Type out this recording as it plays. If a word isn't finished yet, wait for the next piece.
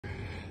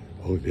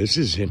Oh, this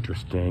is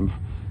interesting.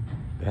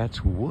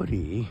 That's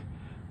Woody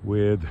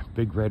with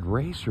Big Red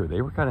Racer.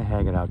 They were kind of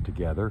hanging out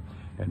together,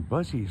 and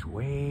Buzzy's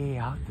way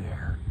out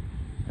there.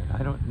 And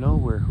I don't know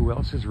who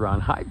else is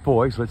around. Hi,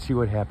 boys. Let's see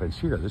what happens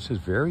here. This is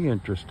very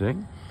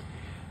interesting.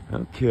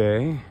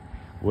 Okay.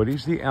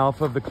 Woody's the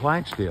alpha of the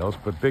Clydesdales,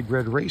 but Big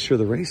Red Racer,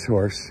 the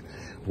racehorse,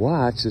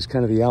 Watts is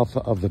kind of the alpha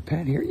of the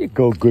pen. Here you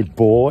go, good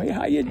boy.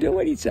 How you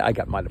doing? He said, I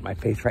got mud in my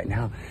face right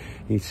now.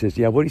 He says,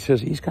 yeah, Woody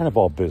says he's kind of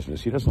all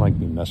business. He doesn't like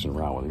me messing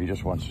around with him. He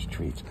just wants his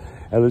treats.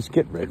 And let's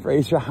get Red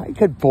Racer. Hi,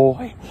 good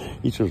boy.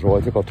 He says, well,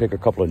 I think I'll take a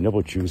couple of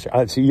nibble chews.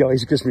 See, he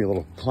always gives me a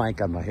little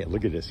clank on my head.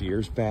 Look at his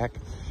ears back.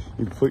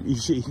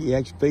 He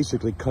actually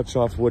basically cuts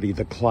off Woody,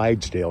 the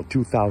Clydesdale,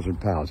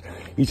 2,000 pounds.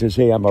 He says,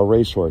 hey, I'm a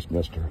racehorse,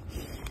 mister.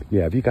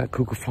 Yeah, have you got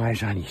cuckoo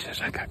flies on? He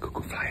says, I got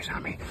cuckoo flies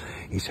on me.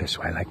 He says,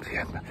 so I like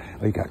the,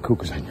 oh, you got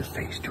cuckoos on your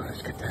face, too.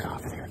 Let's get that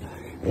off of there.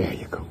 There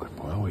you go, good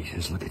boy. Oh, he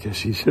says, look at this.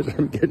 He says,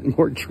 I'm getting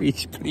more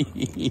treats,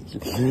 please.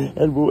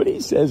 And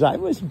Woody says, I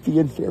was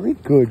being very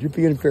good. You're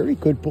being a very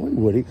good boy,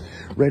 Woody.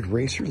 Red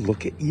Racer,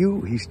 look at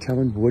you. He's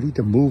telling Woody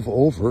to move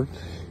over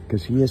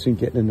because he isn't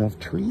getting enough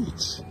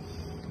treats.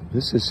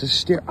 This is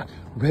hysterical.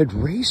 Red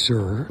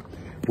Racer,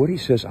 Woody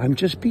says, I'm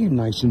just being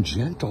nice and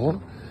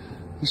gentle.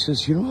 He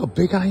says, you know how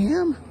big I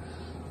am?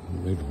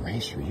 Red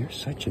Racer, you're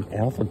such an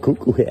alpha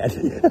cuckoo head.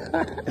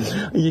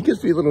 He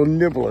gives me a little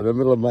nibble in the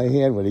middle of my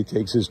hand when he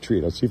takes his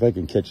treat. I'll see if I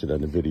can catch it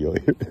on the video.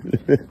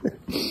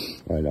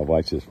 All right, now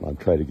watch this. I'll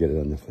try to get it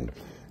on the thing.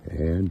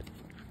 And,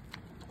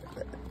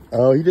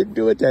 oh, he didn't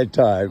do it that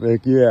time.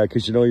 Like, yeah,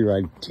 because you know you're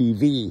on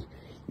TV.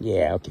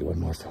 Yeah, okay, one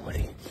more for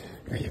Woody.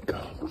 There you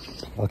go.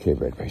 Okay,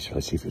 Red Racer,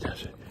 let's see if he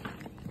does it.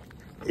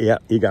 Yeah,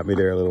 he got me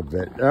there a little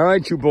bit. All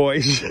right, you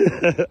boys.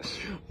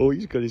 Oh,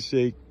 he's going to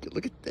say,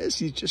 look at this.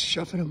 He's just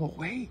shoving him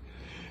away.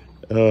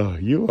 Oh,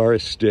 you are a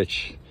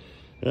stitch.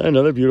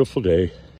 Another beautiful day.